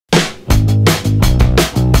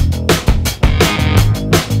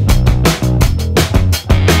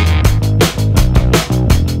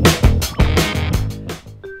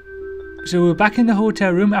So we're back in the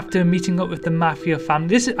hotel room after meeting up with the mafia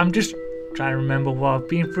family. I'm just trying to remember what I've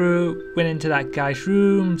been through. Went into that guy's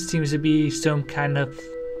room. Seems to be some kind of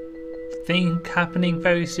thing happening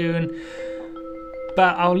very soon.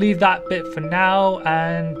 But I'll leave that bit for now.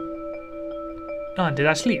 And oh, did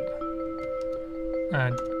I sleep?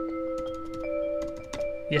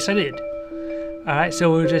 Yes, I did. Alright,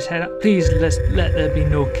 so we'll just head up. Please let there be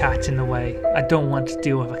no cat in the way. I don't want to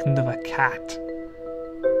deal with another cat.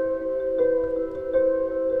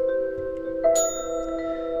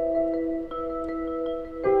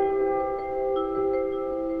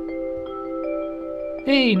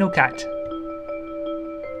 Hey, no cat.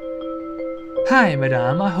 Hi,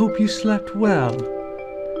 madame. I hope you slept well.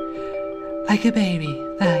 Like a baby,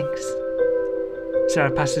 thanks.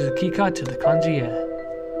 Sarah passes the keycard to the concierge.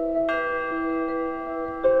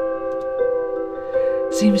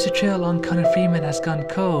 Seems the trail on Connor Freeman has gone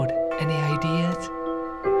cold. Any ideas?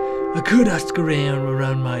 I could ask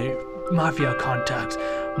around my mafia contacts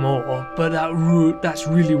more, but that's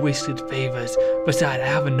really wasted favors. Besides, I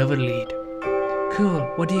have another lead. Cool,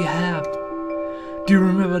 what do you have? Do you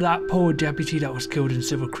remember that poor deputy that was killed in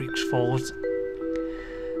Silver Creek Falls?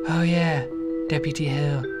 Oh yeah, Deputy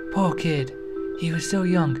Hill. Poor kid. He was so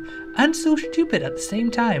young, and so stupid at the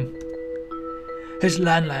same time. His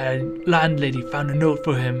landlady found a note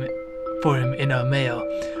for him in her mail.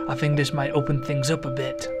 I think this might open things up a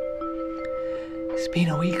bit. It's been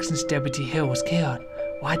a week since Deputy Hill was killed.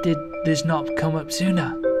 Why did this not come up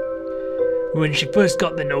sooner? When she first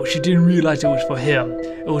got the note, she didn't realize it was for him.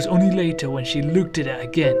 It was only later when she looked at it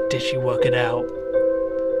again did she work it out.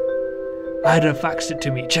 I had her fax it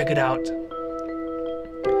to me. Check it out.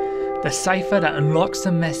 The cipher that unlocks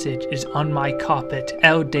the message is on my carpet.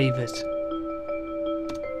 L. Davis.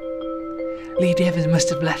 Lee Davis must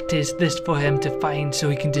have left this for him to find so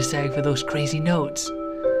he can decipher those crazy notes.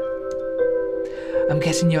 I'm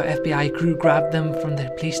guessing your FBI crew grabbed them from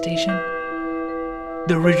the police station?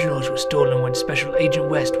 The originals were stolen when Special Agent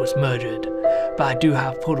West was murdered, but I do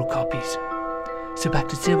have photocopies. So back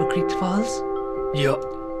to Silver Creek Falls? Yup.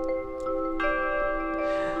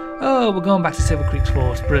 Oh, we're going back to Silver Creek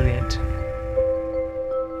Falls. Brilliant.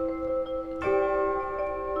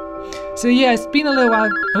 So yeah, it's been a little while.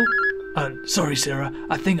 Sorry, Sarah.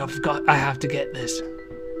 I think I have to get this.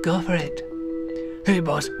 Go for it. Hey,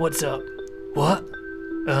 boss. What's up? What?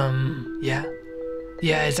 Yeah.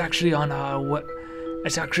 Yeah, it's actually on our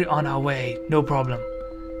way. No problem.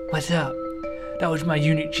 What's up? That was my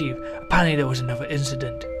unit chief. Apparently there was another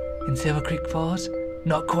incident. In Silver Creek Falls?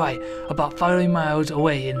 Not quite. About 5 miles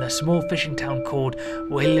away in a small fishing town called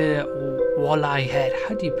Walleye Head.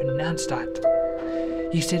 How do you pronounce that?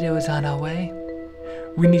 You said it was on our way?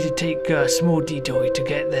 We need to take a small detour to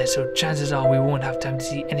get there, so chances are we won't have time to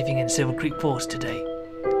see anything in Silver Creek Falls today.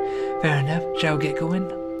 Fair enough. Shall we get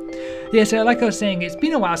going? Yeah, so like I was saying, it's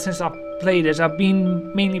been a while since I've played this. I've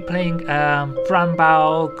been mainly playing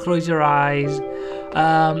Frambow, Close Your Eyes.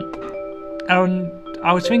 And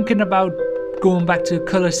I was thinking about going back to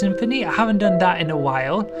Color Symphony. I haven't done that in a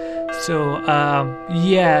while. So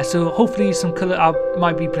yeah, so hopefully I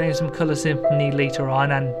might be playing some Color Symphony later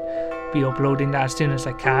on and be uploading that as soon as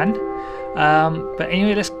I can. But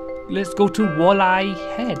anyway, let's go to Walleye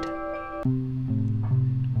Head.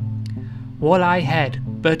 Walleye Head,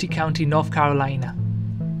 Bertie County, North Carolina.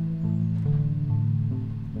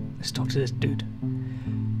 Let's talk to this dude.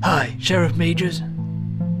 Hi, Sheriff Majors.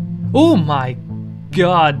 Oh my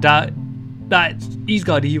god, he's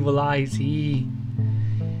got evil eyes.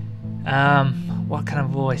 What kind of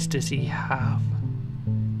voice does he have?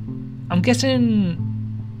 I'm guessing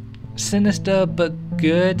sinister but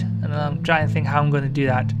good, and I'm trying to think how I'm going to do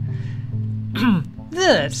that.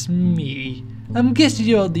 That's me. I'm guessing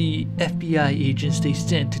you're the FBI agents they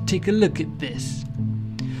sent to take a look at this.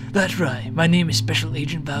 That's right. My name is Special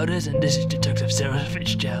Agent Valdez, and this is Detective Sarah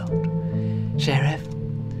Fitzgerald. Sheriff?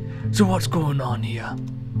 So what's going on here?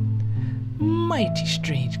 Mighty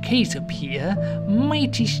strange case up here.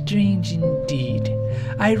 Mighty strange indeed.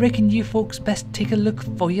 I reckon you folks best take a look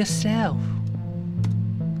for yourself.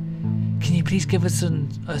 Can you please give us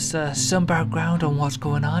some background on what's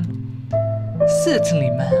going on?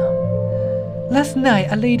 Certainly, ma'am. Last night,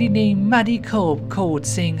 a lady named Maddie Kolb called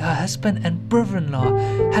saying her husband and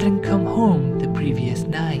brother-in-law hadn't come home the previous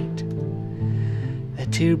night. The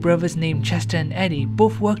two brothers named Chester and Eddie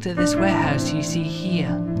both worked at this warehouse you see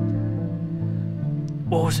here.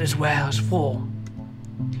 What was this warehouse for?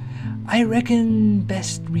 I reckon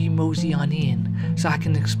best we mosey on in, so I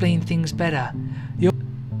can explain things better.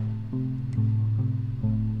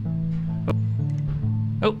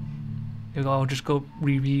 I'll just go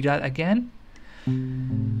reread that again.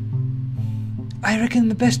 I reckon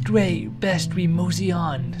the best we mosey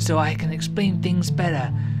on so I can explain things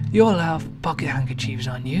better. You all have pocket handkerchiefs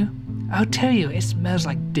on you. I'll tell you, it smells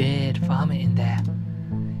like dead vomit in there.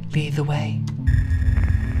 Lead the way.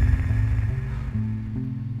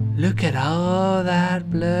 Look at all that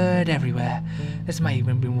blood everywhere. This might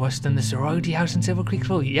even be worse than the sorority house in Silver Creek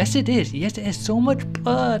Road. Yes, it is. Yes, it is. So much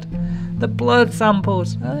blood. The blood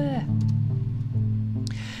samples.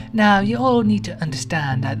 Now, you all need to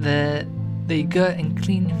understand that they gut and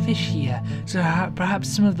clean fish here, so perhaps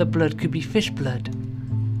some of the blood could be fish blood.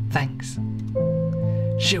 Thanks.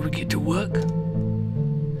 Shall we get to work?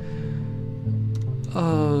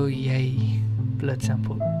 Oh, yay. Blood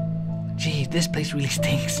sample. Gee, this place really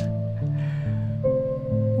stinks.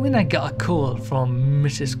 When I got a call from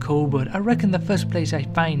Mrs. Colbert, I reckon the first place I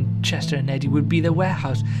find Chester and Eddie would be the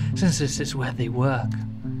warehouse, since this is where they work.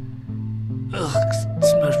 Ugh, it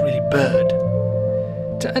smells really bad.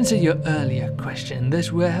 To answer your earlier question,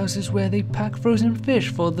 this warehouse is where they pack frozen fish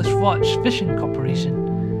for the Swatch Fishing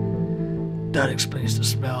Corporation. That explains the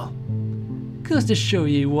smell. Goes to show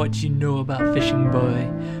you what you know about fishing, boy.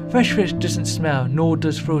 Fresh fish doesn't smell, nor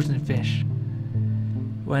does frozen fish.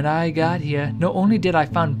 When I got here, not only did I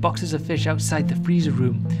find boxes of fish outside the freezer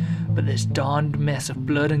room, but this darned mess of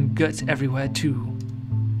blood and guts everywhere too.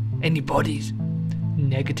 Any bodies?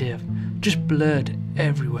 Negative. Just blood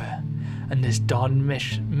everywhere, and this darned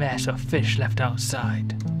mess of fish left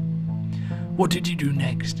outside. What did you do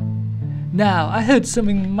next? Now, I heard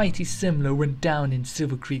something mighty similar went down in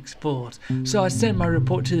Silver Creek's Falls, so I sent my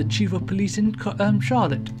report to the Chief of Police in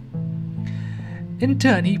Charlotte. In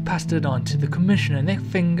turn, he passed it on to the Commissioner, and next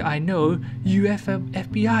thing I know,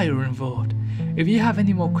 FBI are involved. If you have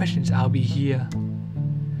any more questions, I'll be here.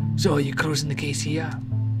 So, are you closing the case here?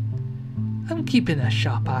 I'm keeping a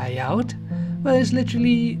sharp eye out, but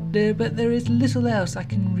there is little else I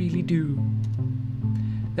can really do.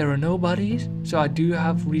 There are no bodies, so I do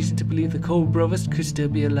have reason to believe the Cole brothers could still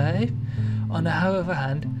be alive. On the other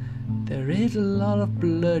hand, there is a lot of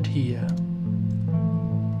blood here.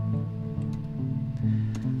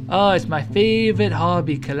 Oh, it's my favorite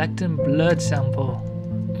hobby, collecting blood sample.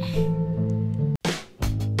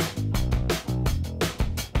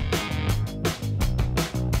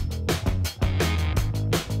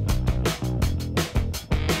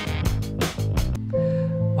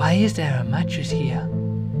 Why is there a mattress here?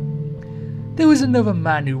 There was another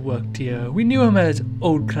man who worked here. We knew him as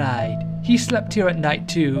Old Clyde. He slept here at night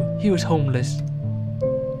too. He was homeless.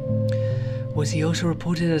 Was he also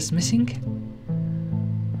reported as missing?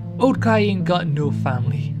 Old Clyde ain't got no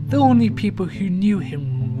family. The only people who knew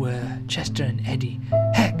him were Chester and Eddie.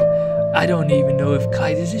 Heck, I don't even know if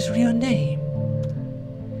Clyde is his real name.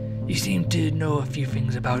 You seem to know a few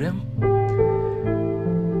things about him.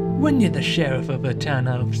 When you're the sheriff of a town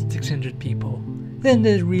out of 600 people, then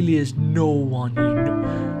there really is no one you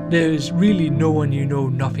know. There's really no one you know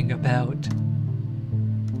nothing about.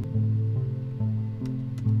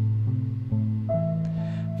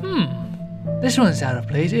 This one's out of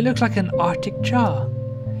place. It looks like an Arctic char.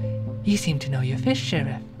 You seem to know your fish,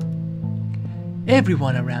 Sheriff.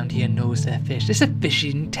 Everyone around here knows their fish. It's a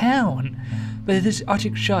fishing town. But this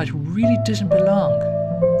Arctic char really doesn't belong.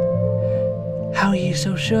 How are you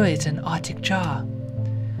so sure it's an Arctic char?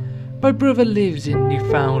 My brother lives in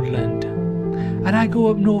Newfoundland, and I go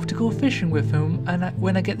up north to go fishing with him. And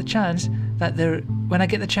when I get the chance, that there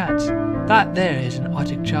is an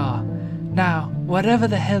Arctic char. Now, whatever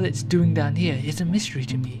the hell it's doing down here is a mystery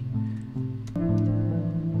to me.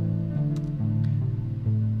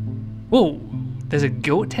 Whoa, there's a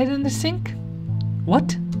goat head in the sink?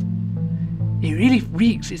 What? It really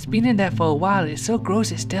reeks. It's been in there for a while. It's so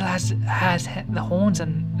gross it still has the horns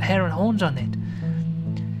and hair and horns on it.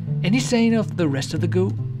 Any sign of the rest of the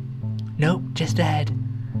goat? Nope, just the head.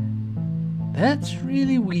 That's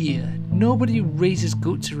really weird. Nobody raises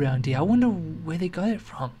goats around here. I wonder where they got it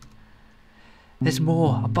from. There's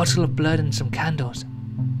more, a bottle of blood and some candles.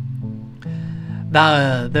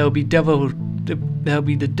 There'll be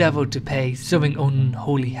the devil to pay. Something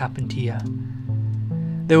unholy happened here.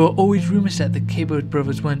 There were always rumors that the Cable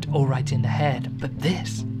brothers weren't alright in the head, but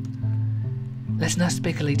this... Let's not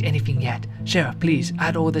speculate anything yet. Sheriff, please,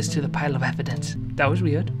 add all this to the pile of evidence. That was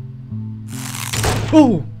weird.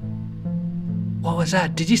 Oh! What was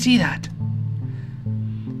that? Did you see that?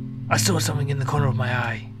 I saw something in the corner of my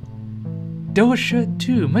eye. Door shut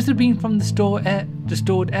too. Must have been from the stored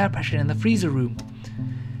air pressure in the freezer room.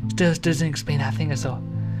 Still doesn't explain that thing I saw.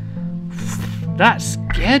 That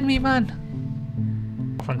scared me,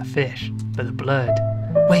 man. From the fish, but the blood.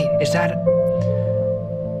 Wait, is that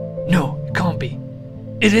No, it can't be.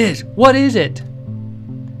 It is. What is it?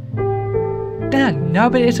 dang, now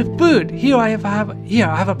but it's a food. Here I have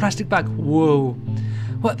a plastic bag. Whoa.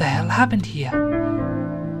 What the hell happened here?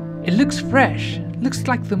 It looks fresh. Looks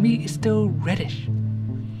like the meat is still reddish.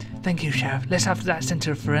 Thank you, Sheriff. Let's have that sent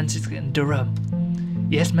to forensics in Durham.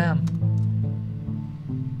 Yes, ma'am.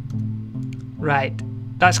 Right.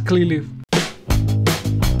 That's clearly...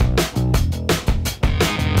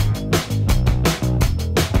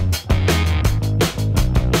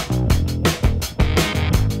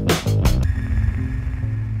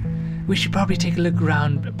 We should probably take a look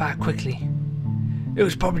around back quickly. It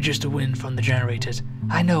was probably just a wind from the generators.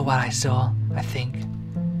 I know what I saw, I think.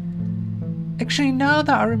 Actually, now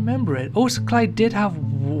that I remember it, also Clyde did have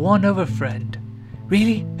one other friend.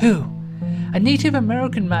 Really? Who? A Native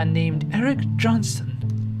American man named Eric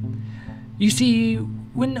Johnson. You see,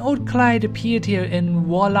 when old Clyde appeared here in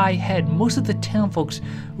Walleye Head, most of the town folks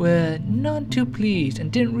were not too pleased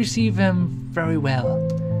and didn't receive him very well.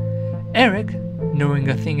 Eric, knowing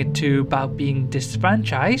a thing or two about being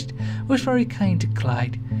disfranchised, was very kind to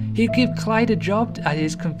Clyde. He'd give Clyde a job at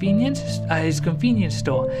his convenience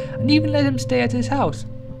store and even let him stay at his house.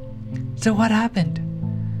 So what happened?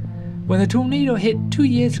 When the tornado hit 2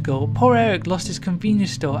 years ago, poor Eric lost his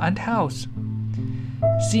convenience store and house.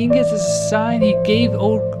 Seeing it as a sign, he gave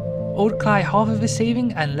old Clyde half of his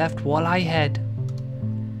saving and left Walleye Head.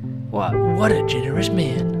 What a generous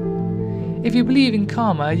man. If you believe in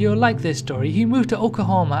karma, you'll like this story. He moved to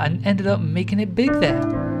Oklahoma and ended up making it big there.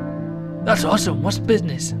 That's awesome. What's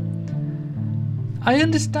business? I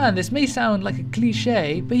understand this may sound like a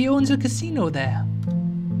cliche, but he owns a casino there.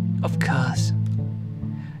 Of course.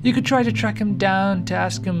 You could try to track him down to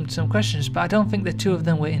ask him some questions, but I don't think the two of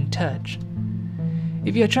them were in touch.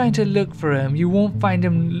 If you're trying to look for him, you won't find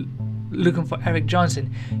him looking for Eric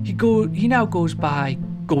Johnson. He now goes by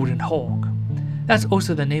Golden Hawk. That's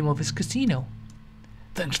also the name of his casino.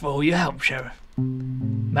 Thanks for all your help, Sheriff.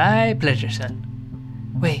 My pleasure, son.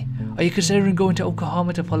 Wait, are you considering going to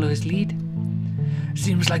Oklahoma to follow his lead?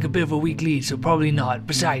 Seems like a bit of a weak lead, so probably not.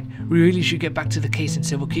 Besides, we really should get back to the case in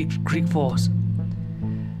Silver Creek Falls.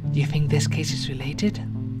 Do you think this case is related?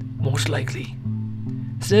 Most likely.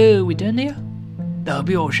 So, we done here? That'll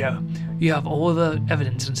be all, Sheriff. You have all the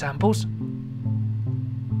evidence and samples?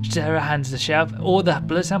 Sarah hands the sheriff all the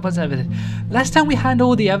blood samples and everything. Last time we hand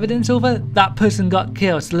all the evidence over, that person got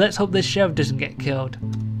killed, so let's hope this sheriff doesn't get killed.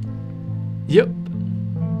 Yep.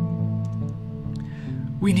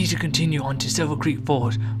 We need to continue on to Silver Creek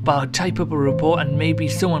Falls, but I'll type up a report and maybe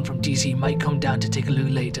someone from DC might come down to take a look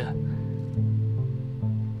later.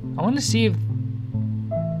 I want to see if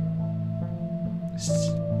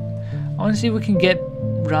we can get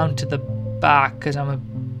round to the back, because I'm a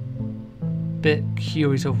bit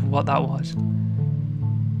curious of what that was.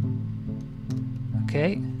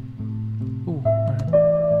 Okay. Ooh.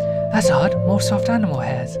 That's odd. More soft animal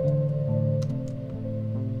hairs.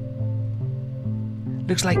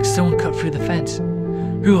 Looks like someone cut through the fence.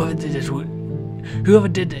 Whoever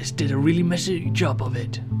did this did a really messy job of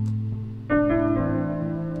it.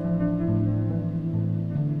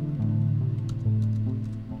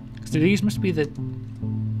 So these must be the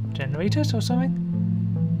generators or something?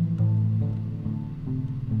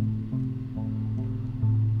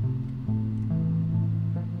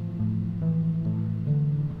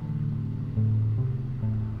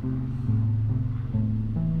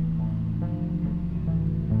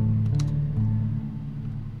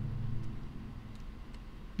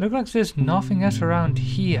 Looks like there's nothing else around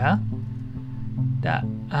here that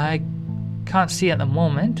I can't see at the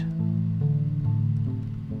moment.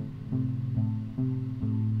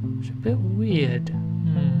 It's a bit weird.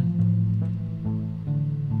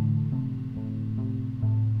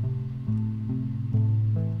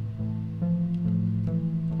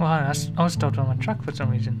 Well, I was stopped on my track for some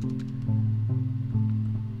reason.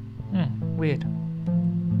 Weird.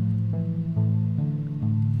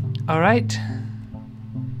 Alright.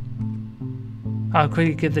 I'll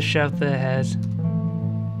quickly give the sheriff their hairs.